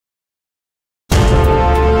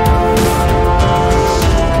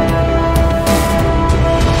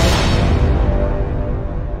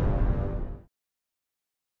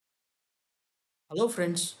Hello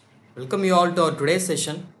friends, welcome you all to our today's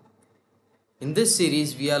session. In this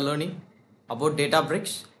series we are learning about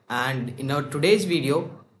Databricks, and in our today's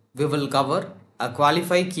video we will cover a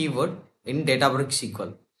qualify keyword in Databricks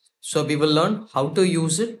SQL. So we will learn how to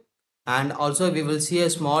use it, and also we will see a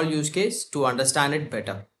small use case to understand it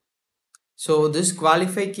better. So this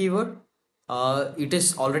qualify keyword, it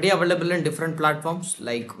is already available in different platforms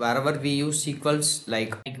like wherever we use SQLs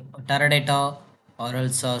like Teradata or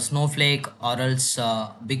else Snowflake or else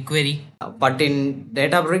BigQuery. But in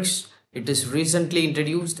Databricks, it is recently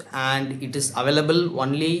introduced and it is available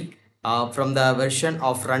only from the version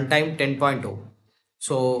of runtime 10.0.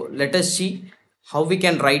 So let us see how we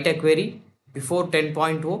can write a query before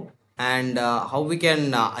 10.0 and how we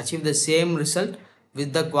can achieve the same result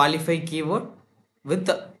with the qualify keyword with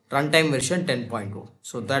the runtime version 10.0.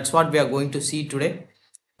 So that's what we are going to see today.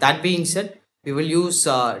 That being said, we will use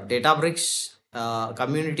Databricks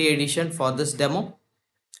Community Edition for this demo.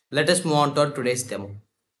 Let us move on to our today's demo.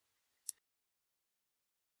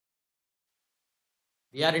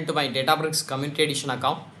 We are into my Databricks Community Edition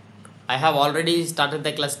account. I have already started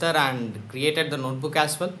the cluster and created the notebook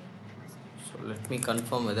as well. So let me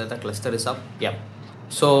confirm whether the cluster is up. Yeah.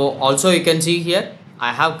 So also you can see here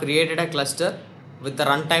I have created a cluster with the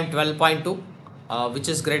runtime 12.2 which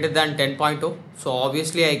is greater than 10.0. So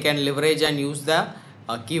obviously I can leverage and use the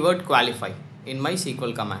keyword qualify in my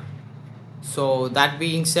SQL command. So that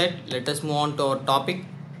being said, let us move on to our topic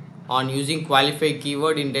on using qualify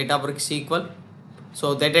keyword in Databricks SQL.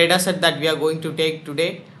 So the data set that we are going to take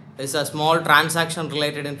today is a small transaction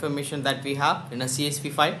related information that we have in a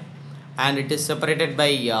CSV file, and it is separated by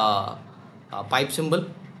a pipe symbol.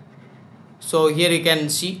 So here you can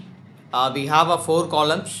see we have a 4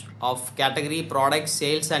 columns of category, product,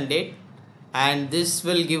 sales and date, and this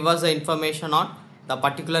will give us the information on the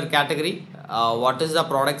particular category, what is the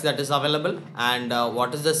products that is available, and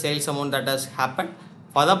what is the sales amount that has happened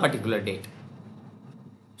for the particular date.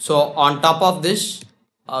 So on top of this,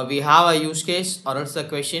 we have a use case or else a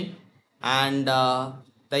question, and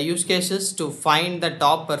the use case is to find the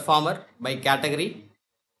top performer by category,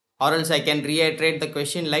 or else I can reiterate the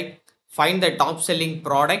question like find the top selling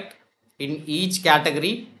product in each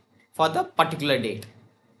category for the particular date.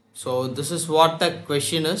 So this is what the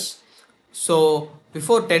question is. So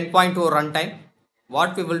before 10.2 runtime,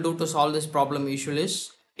 what we will do to solve this problem usually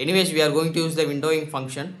is, anyways we are going to use the windowing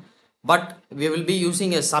function, but we will be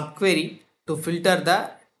using a subquery to filter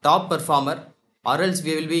the top performer, or else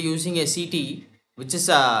we will be using a CTE, which is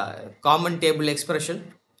a common table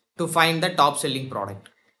expression, to find the top selling product.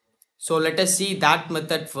 So let us see that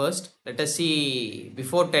method first. Let us see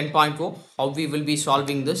before 10.0 how we will be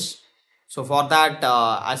solving this. So for that,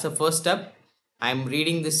 as a first step, I am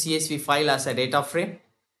reading the CSV file as a data frame.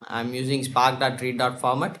 I am using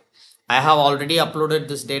spark.read.format. I have already uploaded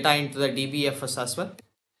this data into the DBFS as well.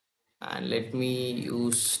 And let me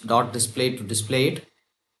use dot display to display it.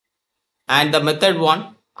 And the method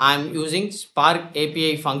one, I am using Spark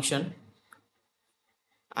API function,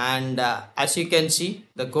 and as you can see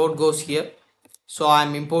the code goes here. So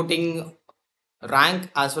I'm importing rank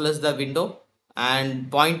as well as the window, and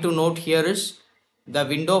point to note here is the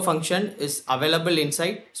window function is available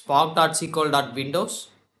inside spark.sql.windows,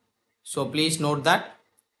 so please note that.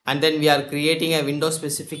 And then we are creating a window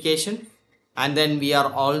specification, and then we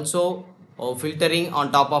are also filtering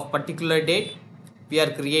on top of particular date. We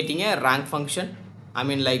are creating a rank function. I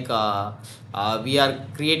mean like we are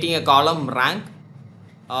creating a column rank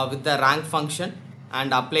with the rank function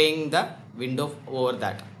and applying the window over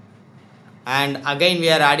that. And again we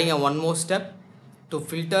are adding a one more step to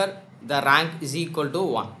filter the rank is equal to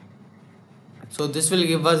 1. So this will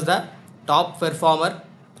give us the top performer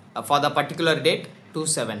for the particular date to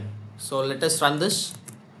 7. So let us run this.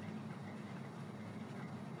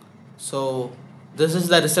 So this is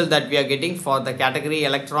the result that we are getting for the category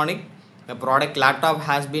electronic. The product laptop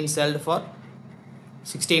has been sold for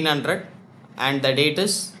 1600 and the date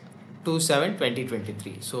is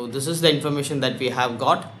 2/7/2023. So this is the information that we have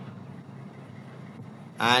got.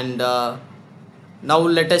 And now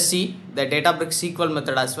let us see the Databricks SQL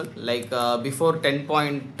method as well, like before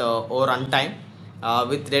 10.0 runtime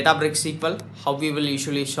with Databricks SQL, how we will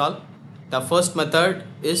usually solve. The first method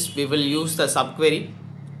is we will use the subquery,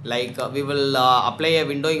 like we will apply a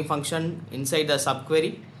windowing function inside the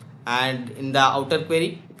subquery, and in the outer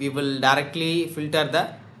query we will directly filter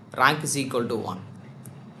the rank is equal to 1.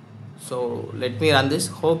 So let me run this.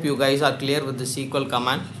 Hope you guys are clear with the SQL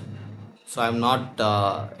command, so I'm not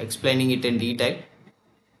explaining it in detail.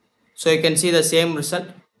 So you can see the same result.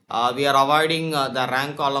 We are avoiding the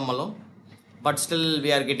rank column alone, but still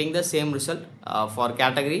we are getting the same result for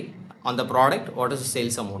category on the product, what is the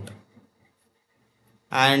sales amount.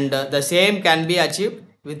 And the same can be achieved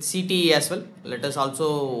with CTE as well. Let us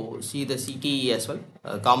also see the CTE as well,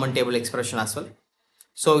 common table expression as well.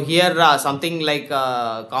 So here something like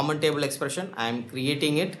common table expression, I am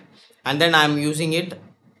creating it and then I am using it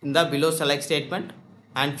in the below select statement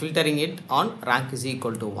and filtering it on rank is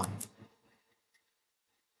equal to 1.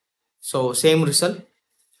 So same result.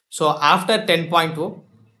 So after 10.0,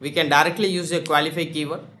 we can directly use a qualify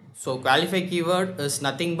keyword. So qualify keyword is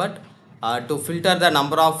nothing but to filter the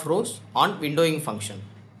number of rows on windowing function.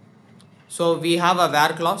 So we have a where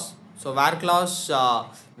clause. So where clause,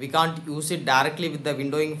 we can't use it directly with the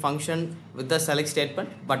windowing function with the select statement,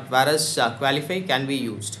 but whereas qualify can be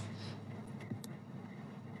used.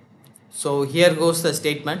 So here goes the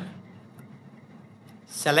statement.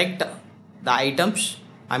 Select the items,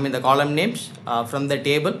 I mean the column names from the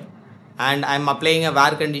table, and I'm applying a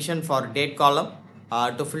where condition for date column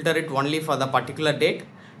to filter it only for the particular date.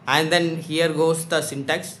 And then here goes the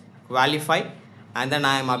syntax qualify, and then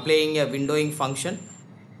I am applying a windowing function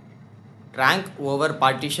rank over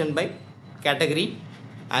partition by category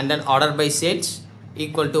and then order by sales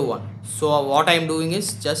equal to 1. So what I am doing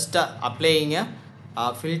is just applying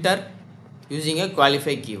a filter using a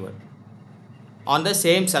qualify keyword on the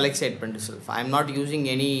same select statement itself. I am not using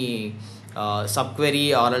any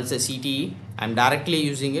subquery or else a CTE. I am directly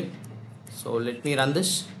using it. So let me run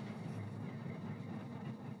this.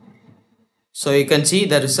 So you can see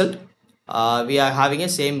the result. We are having a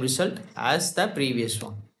same result as the previous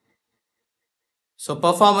one. So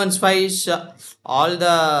performance wise, all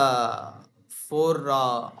the four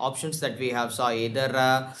options that we have saw, either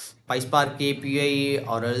PySpark API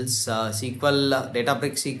or else SQL,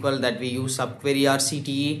 Databricks SQL that we use subquery or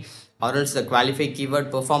CTE, or else the qualify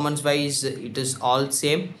keyword. Performance wise, it is all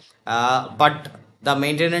same, but the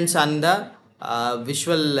maintenance and the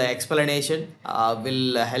visual explanation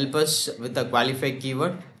will help us with the qualify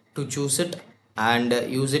keyword to choose it and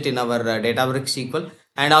use it in our Databricks SQL.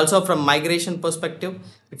 And also from migration perspective,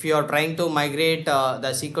 if you are trying to migrate the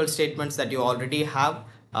SQL statements that you already have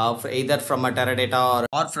either from a Teradata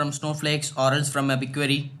or from Snowflakes or else from a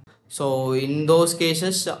BigQuery, so in those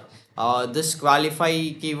cases this qualify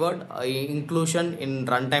keyword inclusion in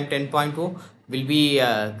runtime 10.0 will be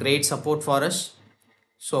great support for us.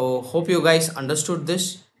 So hope you guys understood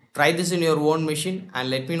this. Try this in your own machine and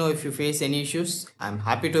let me know if you face any issues. I'm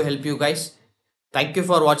happy to help you guys. Thank you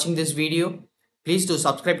for watching this video. Please do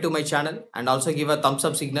subscribe to my channel and also give a thumbs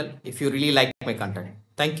up signal if you really like my content.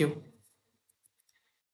 Thank you.